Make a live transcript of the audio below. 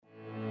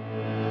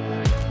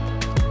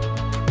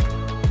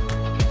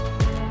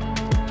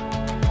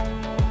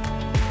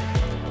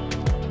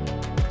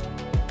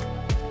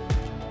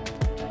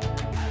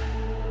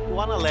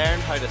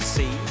how to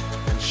see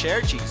and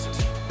share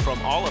Jesus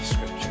from all of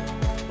Scripture,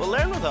 well,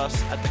 learn with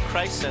us at the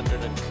Christ-Centered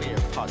and Clear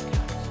podcast.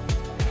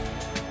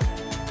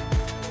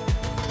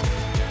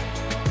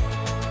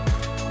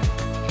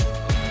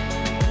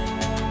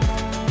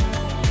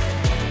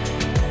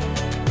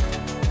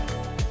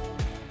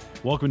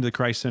 Welcome to the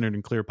Christ-Centered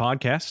and Clear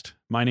podcast.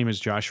 My name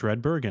is Josh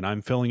Wredberg, and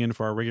I'm filling in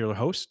for our regular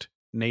host,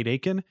 Nate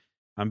Akin.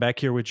 I'm back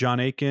here with Jon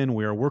Akin.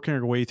 We are working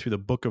our way through the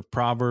book of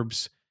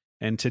Proverbs,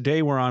 and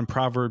today we're on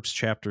Proverbs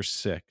chapter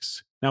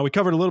 6. Now, we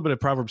covered a little bit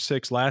of Proverbs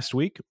 6 last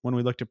week when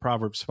we looked at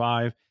Proverbs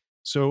 5.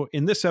 So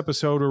in this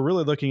episode, we're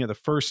really looking at the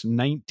first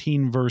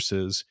 19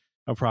 verses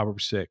of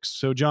Proverbs 6.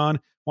 So Jon,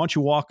 why don't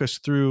you walk us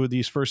through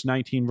these first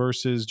 19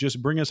 verses,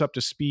 just bring us up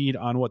to speed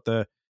on what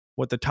the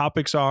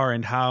topics are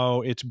and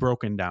how it's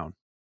broken down.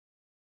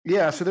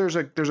 Yeah, so there's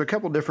a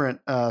couple different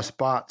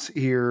spots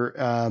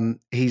here.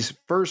 He's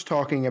first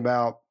talking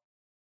about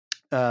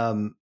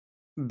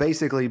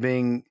basically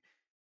being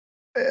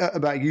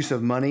about use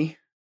of money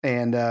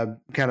and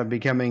kind of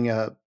becoming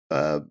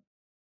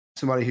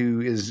somebody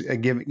who is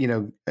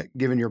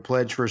giving your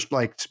pledge for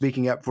like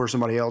speaking up for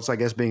somebody else. I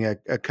guess being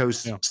a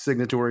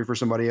co-signatory for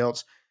somebody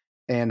else,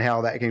 and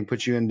how that can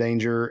put you in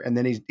danger. And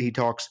then he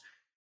talks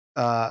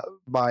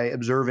by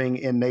observing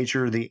in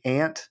nature the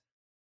ant,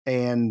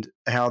 and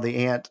how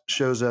the ant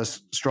shows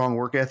us strong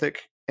work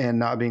ethic and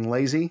not being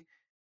lazy.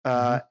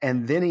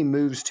 And then he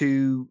moves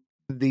to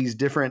these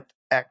different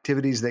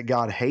activities that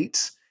God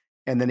hates.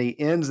 And then he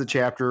ends the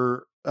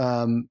chapter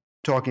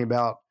talking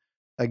about,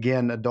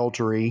 again,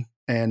 adultery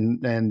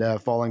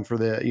and falling for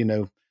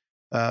the,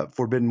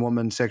 forbidden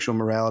woman, sexual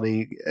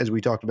morality, as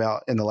we talked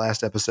about in the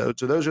last episode.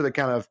 So those are the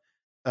kind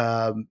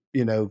of,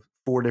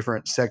 4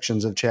 different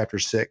sections of chapter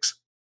 6.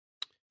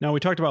 Now, we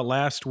talked about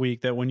last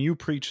week that when you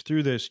preached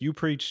through this, you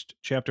preached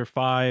chapter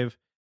 5,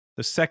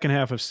 the second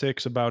half of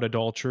 6 about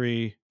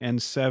adultery,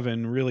 and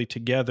 7 really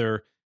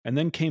together, and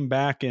then came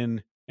back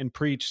and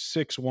preached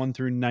 6, 1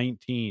 through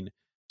 19.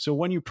 So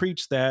when you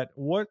preached that,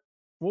 what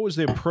was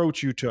the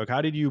approach you took?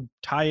 How did you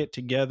tie it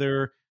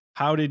together?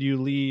 How did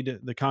you lead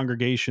the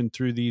congregation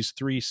through these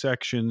 3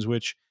 sections,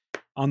 which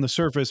on the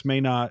surface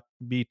may not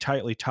be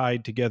tightly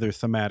tied together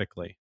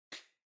thematically?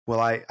 Well,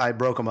 I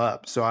broke them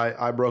up. So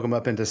I broke them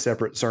up into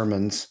separate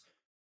sermons.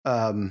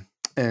 And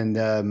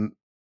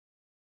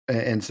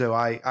so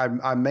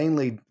I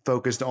mainly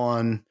focused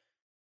on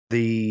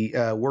the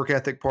work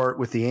ethic part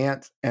with the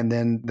ant, and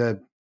then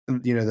the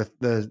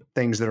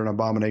things that are an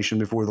abomination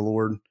before the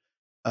Lord.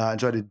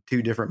 And so I did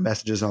 2 different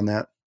messages on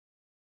that.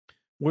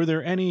 Were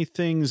there any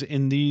things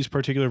in these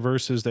particular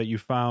verses that you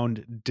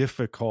found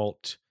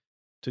difficult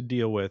to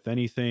deal with?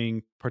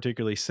 Anything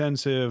particularly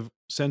sensitive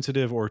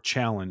or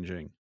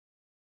challenging?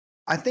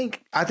 I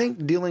think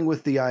dealing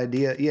with the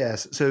idea,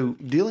 yes. So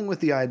dealing with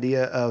the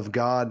idea of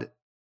God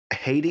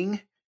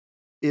hating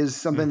is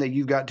something that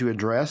you've got to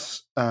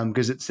address,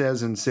 because it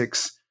says in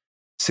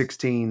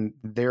 6:16,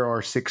 there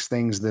are 6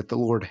 things that the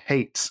Lord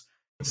hates,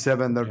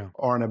 7 that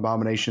are an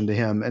abomination to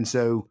him. And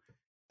so,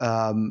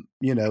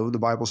 the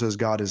Bible says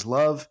God is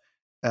love.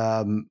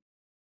 I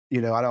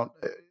don't,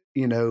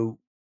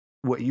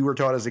 what you were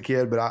taught as a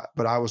kid,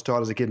 but I was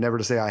taught as a kid never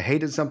to say I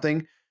hated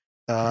something,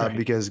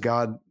 because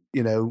God,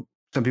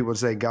 some people would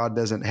say God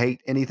doesn't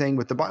hate anything,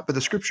 but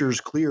the Scripture is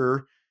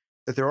clear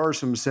that there are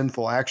some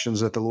sinful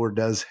actions that the Lord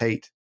does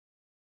hate.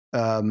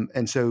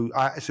 And so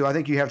I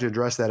think you have to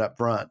address that up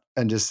front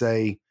and just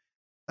say,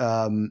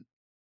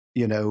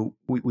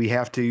 we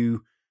have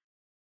to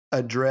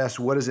address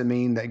what does it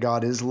mean that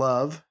God is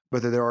love,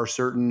 but that there are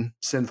certain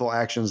sinful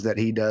actions that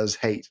he does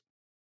hate.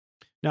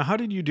 Now, how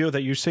did you deal with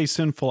that? You say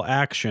sinful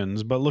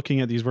actions, but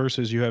looking at these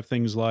verses, you have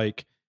things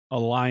like a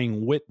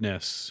lying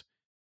witness,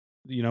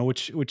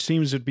 which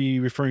seems to be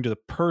referring to the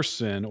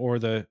person, or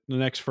the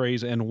next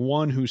phrase, and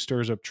one who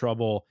stirs up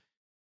trouble.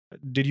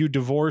 Did you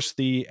divorce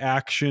the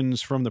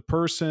actions from the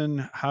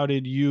person? How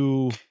did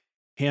you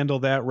handle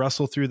that,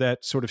 wrestle through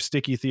that sort of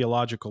sticky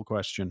theological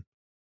question?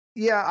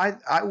 Yeah,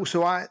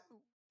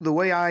 the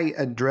way I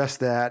addressed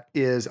that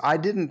is I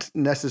didn't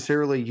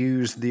necessarily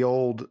use the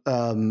old,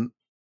 hate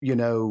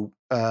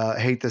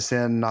the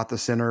sin, not the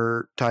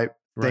sinner type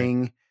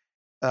thing,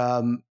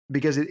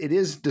 because it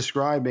is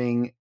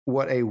describing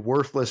what a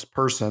worthless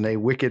person, a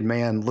wicked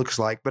man looks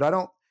like. But I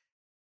don't,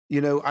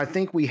 I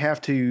think we have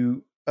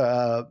to,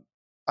 I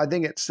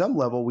think at some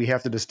level we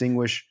have to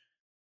distinguish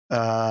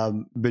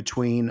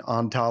between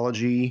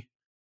ontology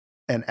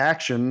and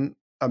action.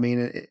 I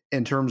mean,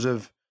 in terms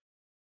of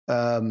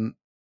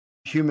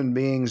human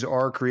beings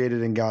are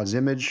created in God's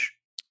image.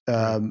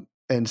 And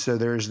so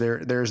there's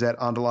that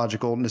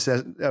ontological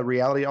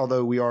reality,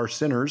 although we are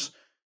sinners.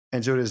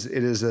 And so it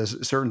is a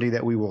certainty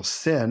that we will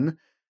sin.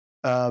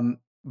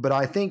 But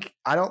I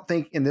don't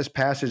think in this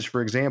passage,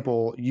 for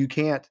example,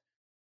 I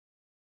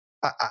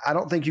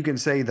don't think you can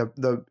say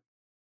the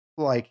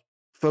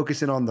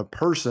focusing on the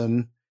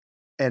person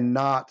and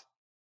not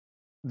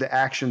the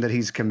action that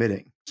he's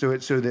committing. So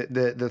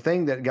the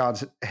thing that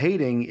God's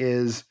hating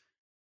is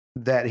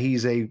that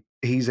he's a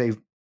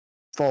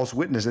false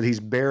witness, that he's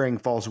bearing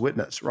false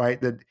witness,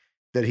 right? That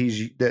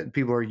that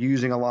people are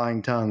using a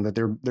lying tongue, that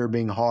they're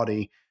being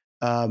haughty.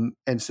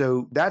 And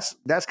so that's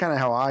kind of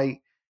how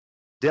I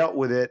dealt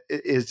with it,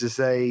 is to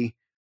say,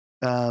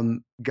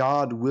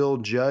 God will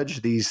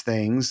judge these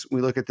things.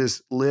 We look at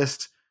this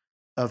list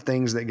of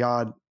things that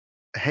God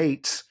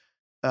hates,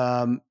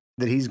 that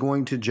he's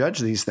going to judge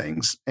these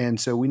things. And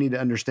so we need to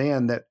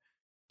understand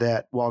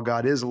that while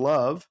God is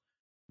love,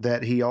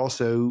 that he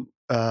also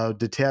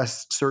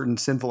detests certain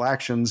sinful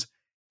actions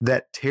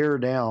that tear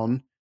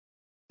down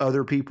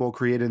other people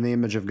created in the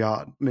image of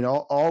God. I mean,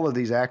 all of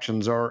these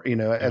actions are,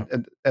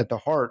 at the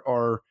heart,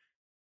 are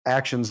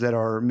actions that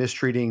are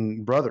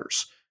mistreating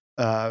brothers,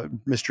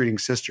 mistreating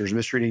sisters,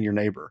 mistreating your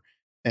neighbor.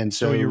 And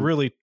So you're so,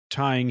 really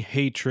tying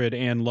hatred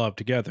and love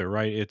together,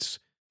 right? It's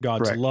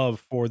God's correct,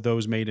 love for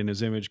those made in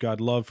his image,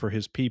 God's love for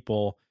his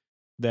people,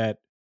 that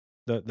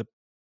the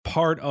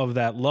part of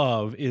that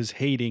love is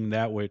hating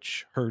that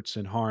which hurts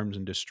and harms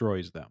and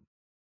destroys them.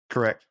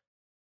 correct.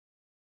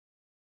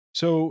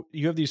 So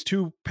you have these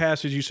two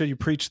passages, you said you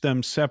preached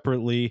them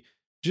separately.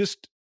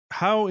 Just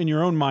how in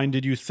your own mind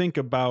did you think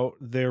about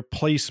their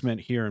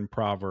placement here in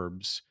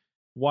Proverbs?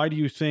 Why do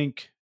you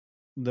think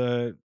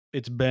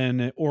it's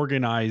been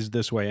organized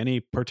this way? Any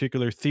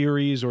particular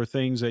theories or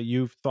things that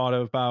you've thought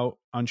about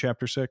on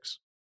chapter 6?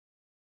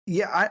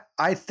 Yeah,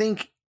 I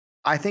think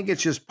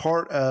it's just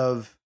part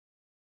of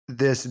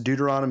this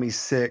Deuteronomy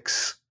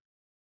 6.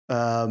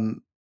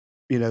 Um,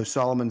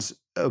 Solomon's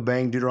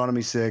obeying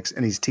Deuteronomy 6,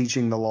 and he's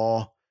teaching the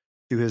law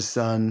to his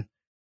son.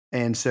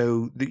 And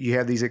so you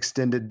have these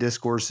extended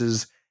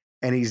discourses,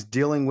 and he's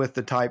dealing with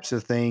the types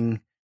of things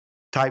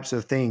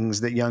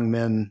that young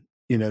men,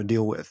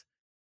 deal with.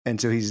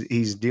 And so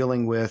he's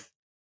dealing with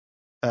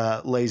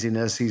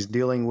laziness. He's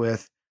dealing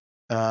with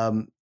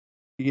um,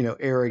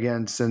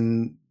 arrogance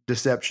and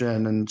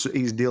deception, and so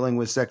he's dealing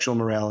with sexual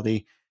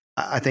morality.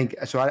 I think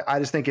so. I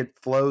just think it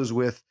flows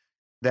with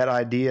that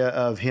idea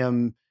of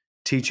him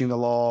teaching the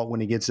law when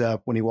he gets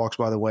up, when he walks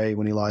by the way,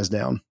 when he lies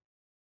down.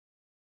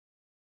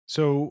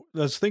 So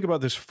let's think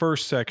about this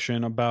first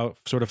section about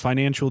sort of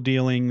financial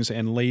dealings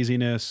and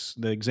laziness,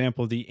 the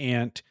example of the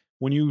ant.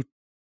 When you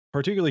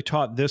particularly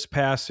taught this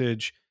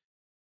passage,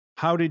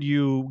 how did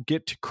you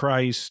get to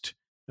Christ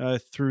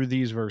through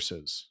these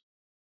verses?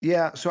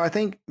 Yeah, so I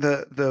think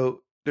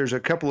there's a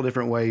couple of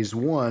different ways.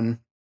 One,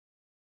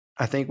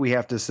 I think we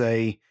have to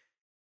say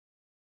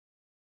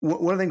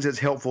one of the things that's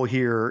helpful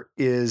here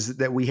is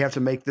that we have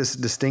to make this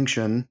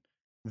distinction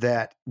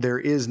that um, there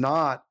is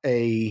not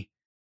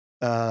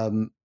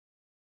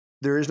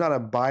a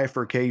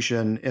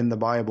bifurcation in the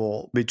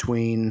Bible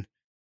between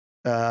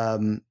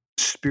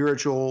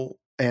spiritual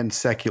and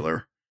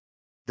secular.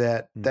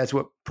 That's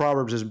what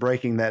Proverbs is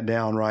breaking that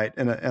down, right?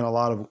 In a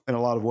lot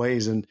of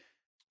ways, and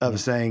of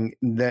saying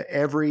that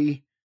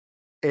every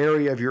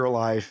area of your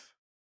life,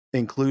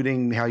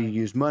 including how you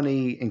use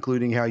money,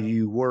 including how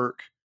you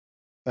work,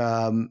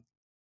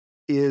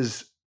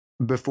 is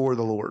before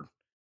the Lord,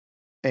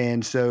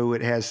 and so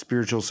it has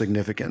spiritual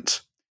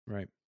significance.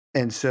 Right.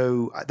 And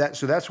so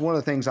that's one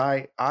of the things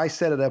I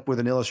set it up with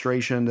an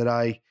illustration that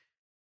I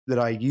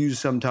use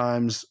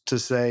sometimes to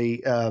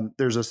say,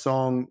 there's a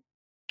song,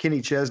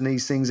 Kenny Chesney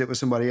sings it with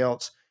somebody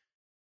else,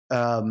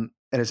 and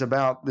it's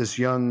about this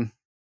young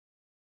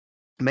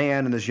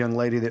man and this young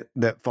lady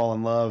that fall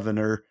in love and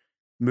are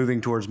moving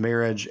towards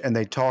marriage, and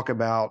they talk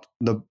about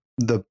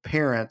the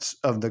parents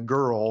of the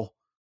girl,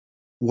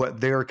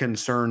 what their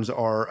concerns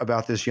are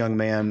about this young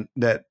man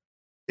that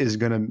is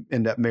going to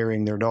end up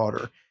marrying their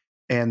daughter.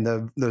 And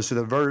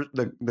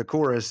the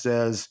chorus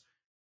says,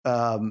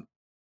 um,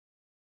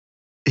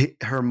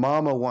 her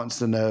mama wants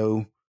to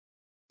know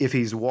if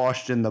he's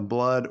washed in the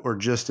blood or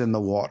just in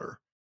the water.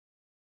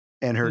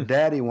 And her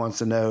daddy wants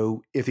to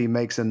know if he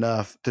makes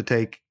enough to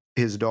take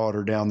his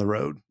daughter down the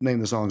road.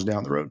 Name the song's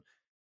Down the Road.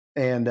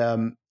 And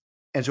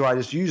so I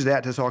just use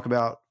that to talk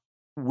about,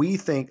 we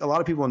think, a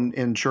lot of people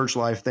in church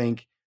life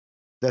think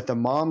that the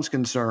mom's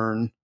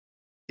concern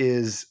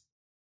is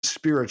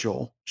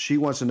spiritual. She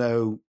wants to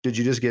know, did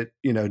you just get,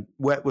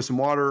 wet with some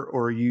water,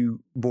 or are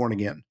you born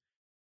again?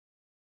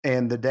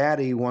 And the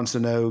daddy wants to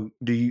know,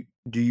 are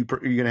you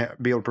going to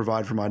be able to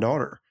provide for my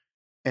daughter?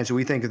 And so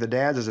we think of the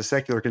dads as a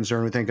secular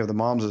concern. We think of the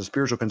moms as a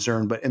spiritual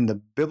concern. But in the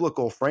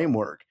biblical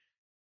framework,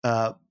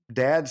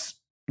 dad's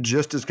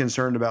just as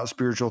concerned about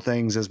spiritual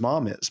things as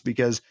mom is,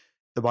 because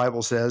the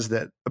Bible says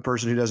that a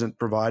person who doesn't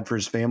provide for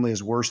his family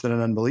is worse than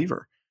an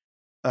unbeliever.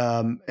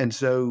 And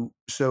so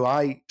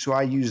I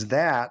use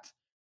that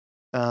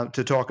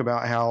to talk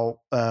about how,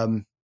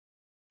 one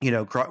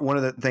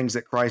of the things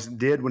that Christ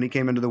did when he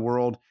came into the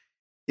world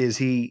is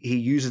he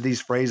uses these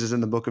phrases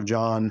in the book of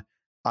John.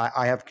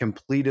 I have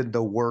completed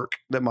the work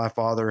that my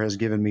Father has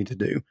given me to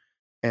do.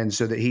 And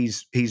so that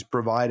he's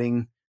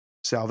providing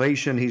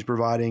salvation. He's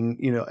providing,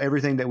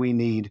 everything that we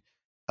need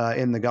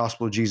in the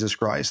gospel of Jesus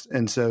Christ.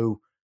 And so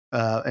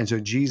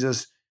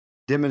Jesus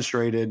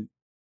demonstrated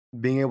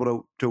being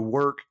able to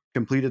work,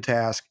 complete a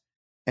task,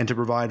 and to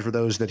provide for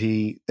those that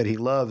he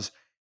loves.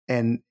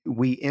 And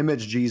we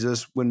image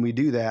Jesus when we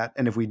do that.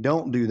 And if we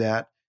don't do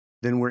that,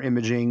 then we're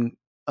imaging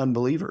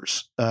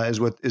unbelievers, is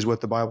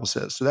what the Bible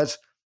says. So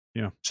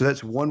Yeah.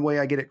 that's one way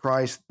I get at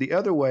Christ. The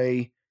other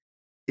way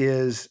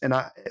is, and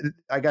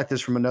I got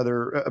this from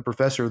a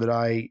professor that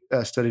I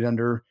studied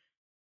under,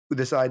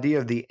 this idea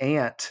of the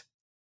ant,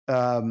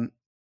 um,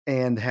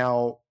 and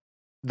how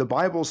the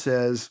Bible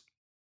says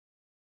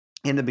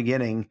in the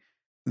beginning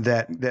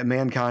that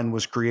mankind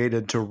was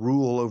created to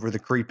rule over the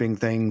creeping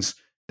things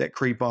that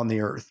creep on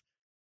the earth.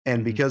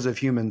 And Mhm. because of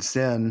human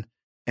sin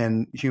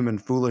and human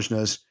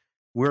foolishness,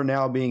 we're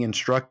now being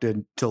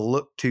instructed to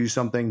look to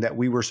something that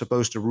we were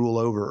supposed to rule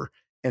over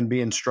and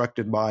be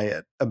instructed by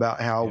it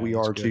about how Yeah, we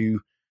that's are good.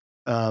 to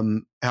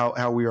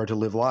how we are to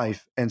live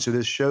life. And so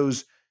this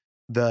shows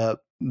the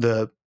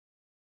the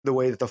the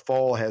way that the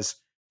fall has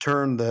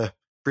turned the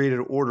created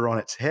order on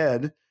its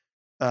head.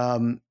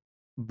 Um,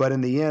 but in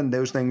the end,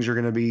 those things are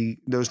going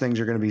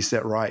to be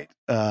set right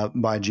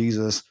by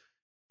Jesus,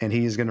 and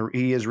he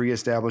is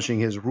reestablishing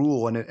his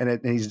rule,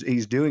 and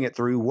he's doing it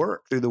through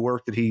the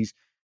work that he's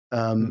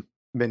Mhm.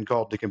 been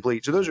called to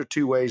complete. So those are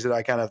two ways that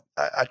I kind of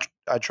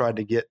I tried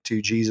to get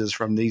to Jesus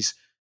from these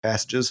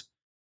passages.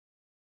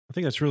 I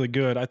think that's really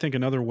good. I think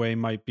another way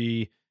might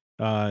be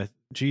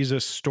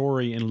Jesus'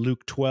 story in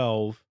Luke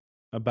 12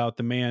 about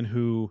the man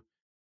who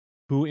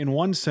in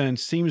one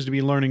sense seems to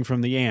be learning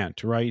from the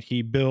ant, right?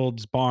 He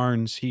builds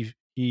barns,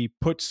 he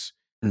puts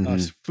Hmm.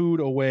 food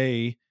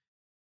away,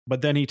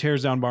 but then he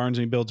tears down barns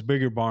and he builds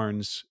bigger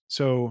barns.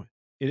 So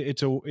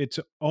it's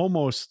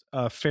almost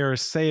a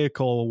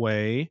pharisaical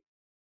way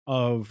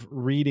of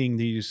reading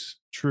these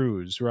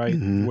truths, right?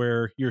 Hmm.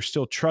 Where you're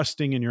still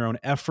trusting in your own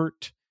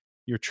effort,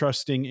 you're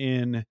trusting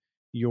in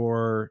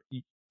your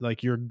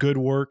like your good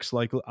works,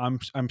 like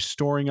I'm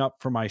storing up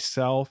for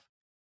myself,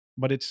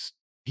 but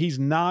he's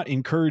not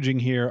encouraging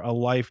here a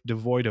life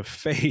devoid of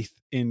faith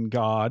in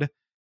God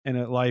and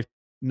a life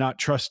not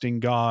trusting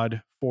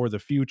God for the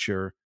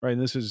future, right?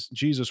 And this is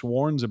Jesus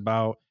warns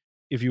about,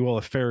 if you will,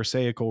 a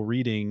pharisaical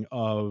reading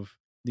of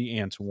the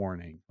ant's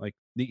warning. Like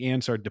the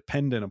ants are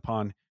dependent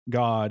upon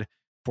God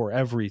for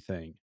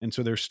everything. And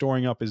so their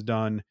storing up is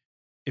done,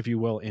 if you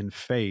will, in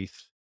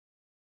faith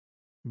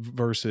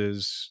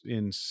versus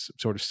in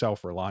sort of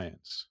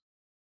self-reliance.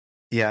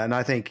 Yeah, and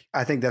I think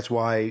that's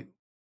why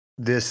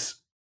this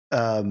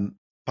um,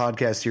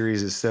 podcast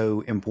series is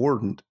so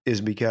important,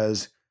 is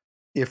because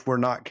if we're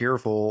not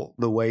careful,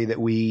 the way that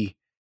we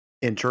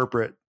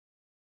interpret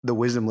the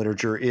wisdom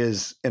literature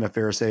is in a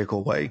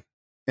pharisaical way,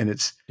 and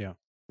it's Yeah.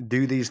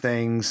 do these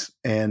things,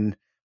 and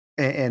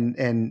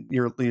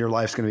your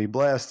life's going to be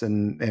blessed,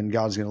 and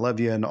God's going to love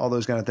you, and all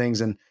those kind of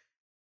things.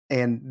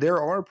 And there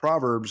are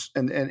proverbs,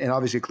 and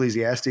obviously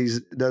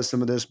Ecclesiastes does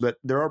some of this, but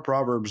there are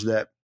proverbs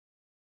that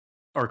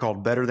are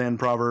called better than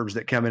proverbs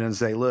that come in and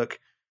say, look,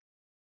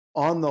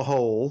 on the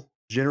whole,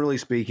 generally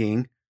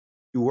speaking,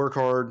 you work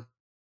hard,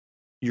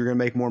 you're going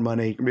to make more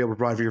money, you're going to be able to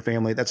provide for your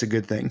family. That's a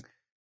good thing.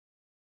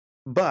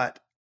 But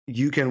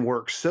you can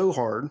work so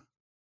hard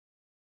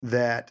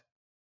that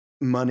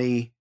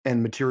money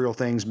and material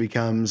things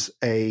becomes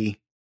a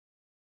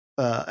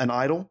an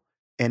idol,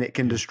 and it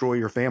can Yeah. destroy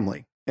your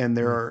family. And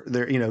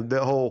Mm.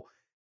 the whole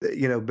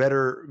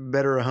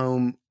better a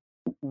home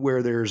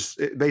where there's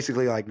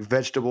basically like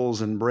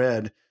vegetables and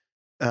bread,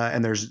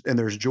 and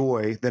there's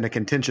joy, than a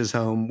contentious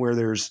home where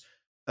there's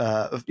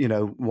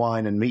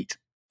wine and meat.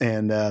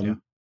 And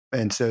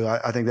Yeah. so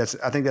I think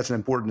that's an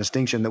important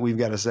distinction that we've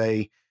got to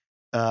say,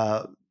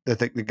 that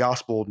the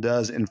gospel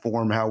does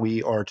inform how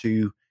we are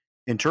to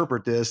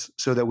interpret this,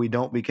 so that we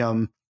don't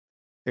become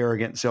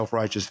arrogant,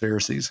 self-righteous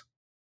Pharisees.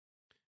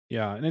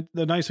 Yeah, and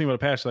the nice thing about a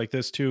passage like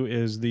this too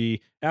is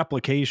the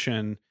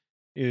application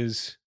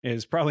is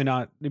probably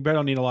not. You better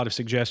don't need a lot of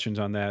suggestions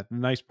on that. The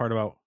nice part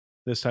about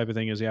this type of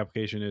thing is the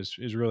application is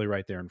really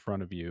right there in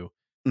front of you,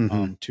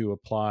 Hmm. to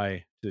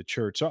apply to the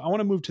church. So I want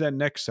to move to that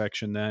next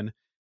section then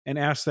and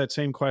ask that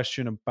same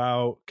question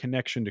about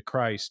connection to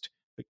Christ,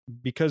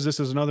 because this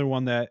is another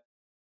one that,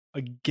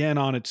 again,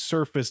 on its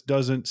surface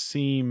doesn't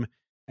seem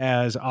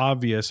as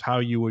obvious how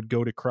you would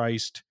go to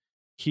Christ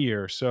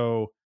here.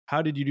 So,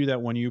 how did you do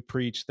that when you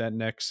preached that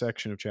next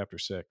section of chapter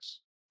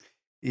 6?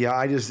 Yeah,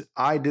 I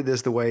did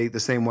this the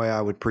same way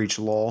I would preach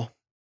law.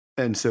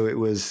 And so it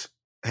was,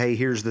 hey,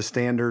 here's the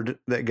standard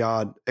that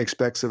God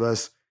expects of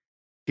us.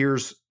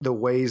 Here's the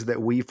ways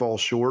that we fall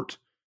short.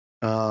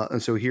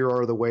 And so here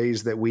are the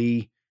ways that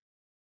we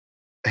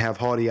have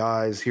haughty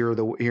eyes. Here are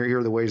the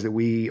ways that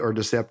we are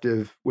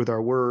deceptive with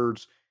our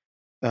words.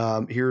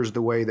 Here's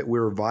the way that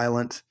we're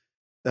violent.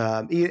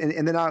 And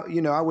then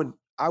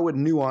I would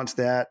nuance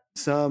that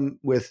some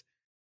with,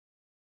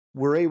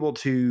 we're able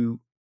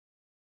to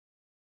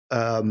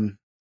um,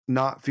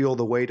 not feel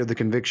the weight of the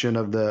conviction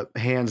of the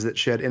hands that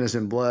shed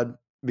innocent blood,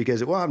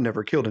 because, well, I've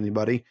never killed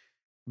anybody.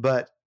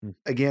 But Mm.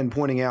 again,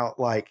 pointing out,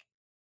 like,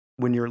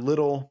 when you're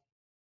little,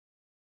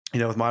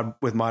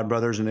 with my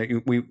brothers,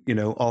 and we,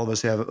 all of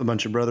us have a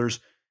bunch of brothers,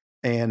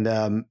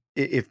 and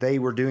if they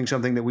were doing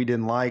something that we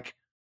didn't like,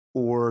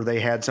 or they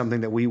had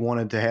something that we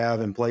wanted to have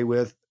and play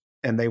with,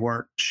 and they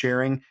weren't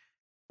sharing,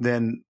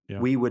 then Yeah.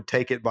 we would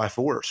take it by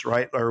force,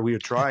 right? Or we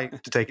would try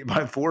to take it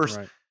by force.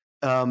 Right.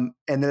 And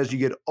then as you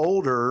get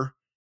older,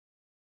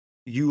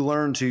 you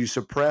learn to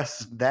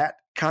suppress that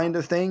kind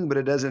of thing, but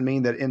it doesn't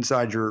mean that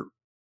inside your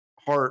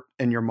heart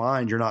and your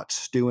mind, you're not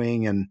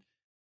stewing and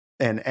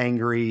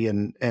angry.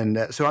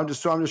 So I'm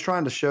just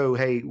trying to show,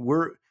 hey,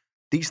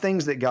 these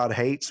things that God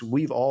hates,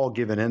 we've all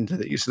given into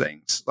these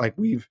things. Like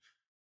we've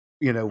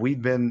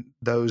been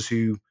those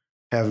who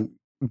have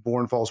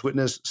borne false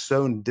witness,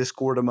 sown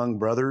discord among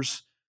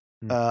brothers.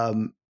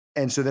 And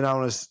so then I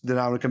want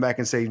to come back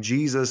and say,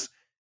 Jesus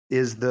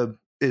is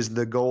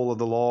the goal of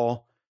the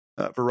law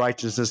for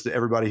righteousness to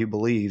everybody who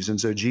believes. And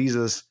so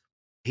Jesus,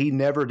 he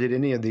never did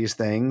any of these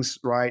things,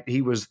 right?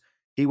 He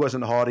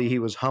wasn't haughty. He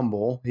was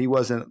humble. He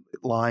wasn't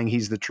lying.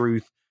 He's the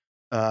truth.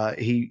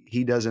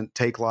 He doesn't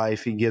take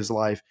life. He gives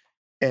life.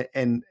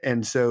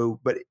 And so,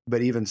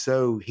 but even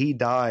so, he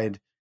died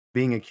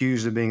being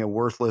accused of being a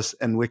worthless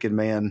and wicked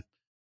man.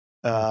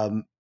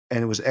 And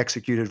it was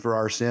executed for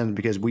our sin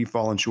because we've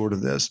fallen short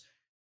of this,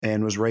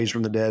 and was raised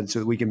from the dead so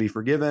that we can be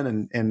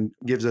forgiven, and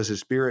gives us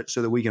his spirit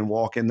so that we can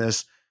walk in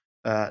this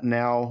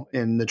now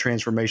in the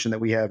transformation that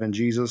we have in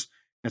Jesus.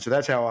 And so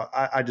that's how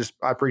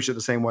I preach it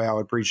the same way I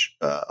would preach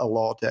a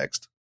law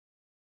text.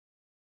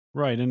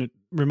 Right. And it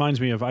reminds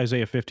me of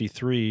Isaiah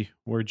 53,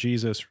 where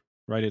Jesus,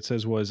 right, it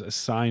says, was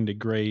assigned a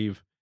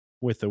grave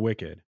with the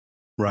wicked.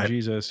 Right.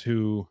 Jesus,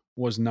 who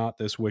was not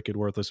this wicked,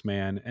 worthless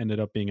man, ended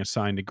up being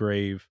assigned a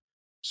grave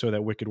so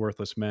that wicked,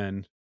 worthless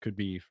men could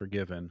be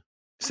forgiven.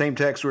 Same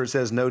text where it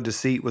says no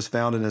deceit was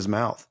found in his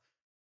mouth.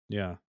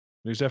 Yeah.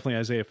 There's definitely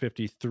Isaiah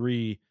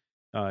 53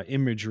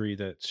 imagery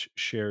that's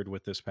shared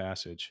with this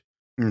passage.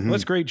 Mm-hmm. Well,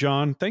 that's great,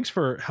 John. Thanks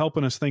for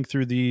helping us think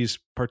through these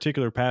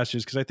particular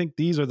passages, because I think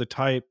these are the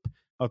type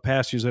of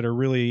passages that are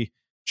really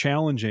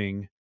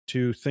challenging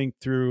to think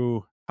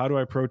through. How do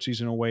I approach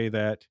these in a way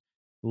that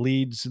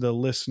leads the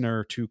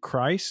listener to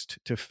Christ,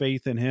 to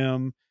faith in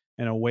him,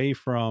 and away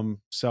from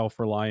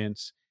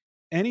self-reliance?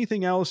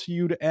 Anything else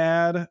you'd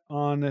add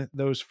on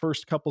those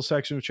first couple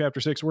sections of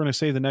chapter 6? We're going to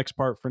save the next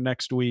part for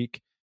next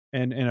week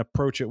and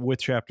approach it with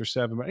chapter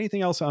 7. But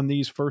anything else on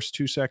these first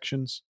two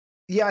sections?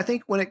 Yeah, I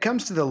think when it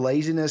comes to the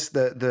laziness,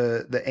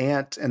 the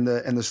ant and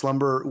the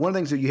slumber, one of the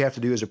things that you have to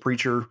do as a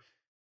preacher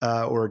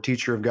or a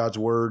teacher of God's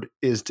word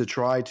is to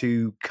try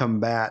to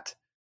combat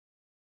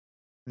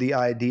the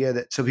idea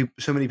that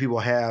so many people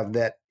have,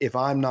 that if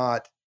I'm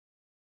not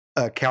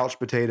a couch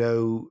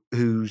potato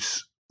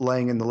who's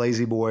laying in the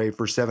lazy boy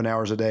for 7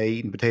 hours a day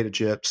eating potato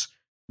chips,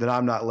 then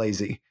I'm not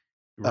lazy.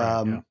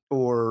 Right, yeah.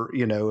 Or,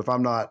 if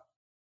I'm not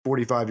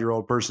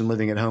 45-year-old person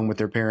living at home with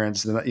their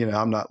parents, then,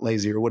 I'm not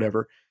lazy or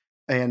whatever.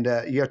 And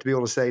you have to be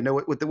able to say, no,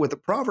 what the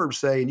Proverbs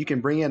say, and you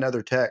can bring in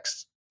other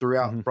texts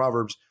throughout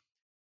Proverbs,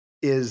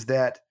 is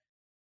that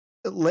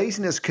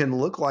laziness can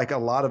look like a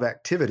lot of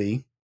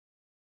activity,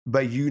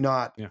 but you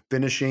not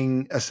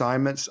finishing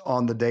assignments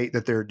on the date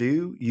that they're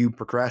due, you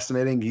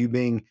procrastinating, you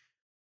being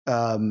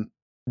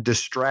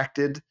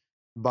distracted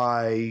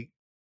by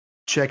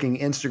checking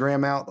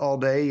Instagram out all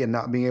day and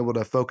not being able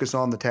to focus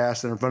on the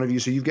tasks that are in front of you.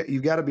 So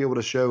you've got to be able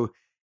to show,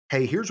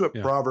 hey, here's what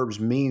Proverbs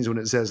means when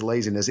it says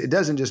laziness. It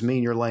doesn't just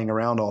mean you're laying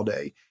around all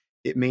day.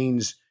 It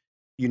means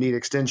you need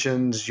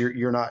extensions.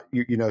 You're not,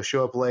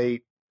 show up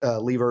late,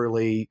 leave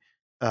early,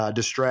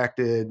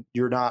 distracted.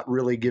 You're not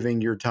really giving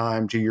your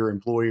time to your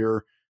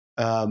employer,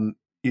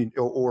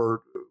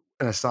 or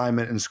an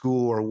assignment in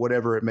school or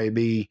whatever it may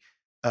be.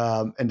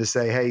 And to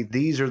say, hey,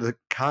 these are the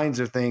kinds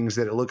of things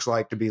that it looks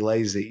like to be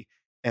lazy,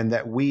 and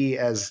that we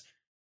as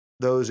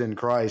those in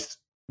Christ,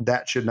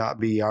 that should not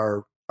be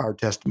our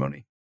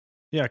testimony.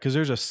 Yeah, because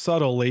there's a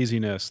subtle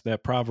laziness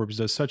that Proverbs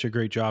does such a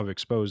great job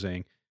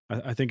exposing.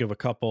 I think of a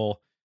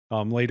couple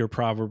later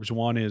Proverbs.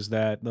 One is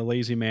that the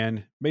lazy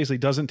man basically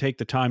doesn't take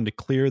the time to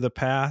clear the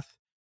path.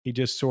 He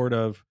just sort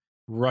of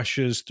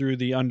rushes through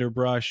the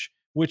underbrush,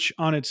 which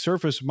on its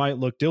surface might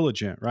look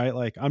diligent, right?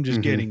 Like, I'm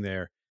just getting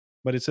there.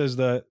 But it says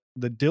the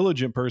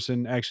diligent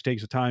person actually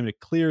takes the time to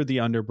clear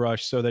the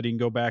underbrush so that he can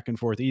go back and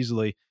forth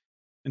easily.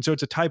 And so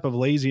it's a type of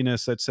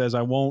laziness that says,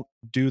 I won't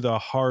do the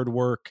hard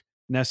work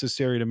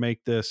necessary to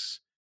make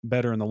this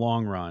better in the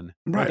long run.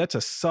 Right. That's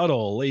a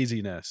subtle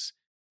laziness,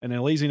 and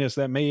a laziness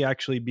that may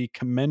actually be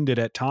commended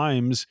at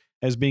times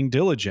as being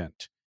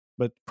diligent.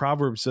 But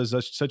Proverbs does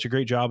such a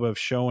great job of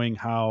showing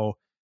how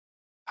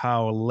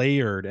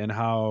layered and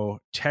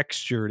how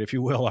textured, if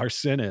you will, our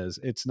sin is.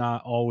 It's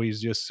not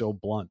always just so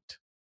blunt.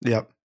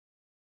 Yep.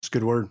 It's a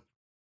good word.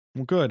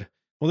 Well, good.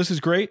 Well, this is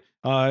great.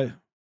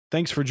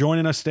 Thanks for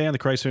joining us today on the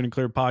Christ Centered and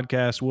Clear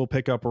podcast. We'll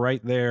pick up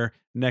right there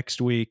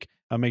next week.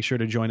 Make sure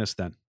to join us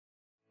then.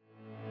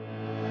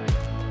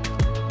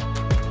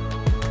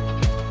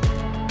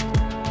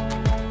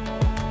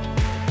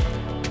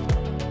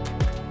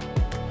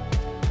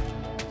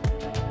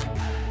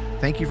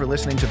 Thank you for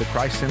listening to the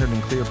Christ Centered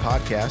and Clear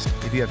podcast.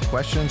 If you have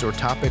questions or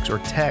topics or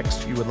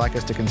texts you would like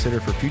us to consider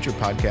for future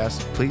podcasts,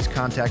 please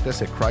contact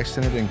us at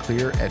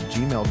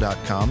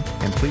christcenteredandclear@gmail.com,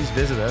 and please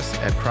visit us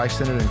at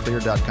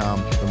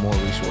christcenteredandclear.com for more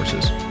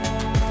resources.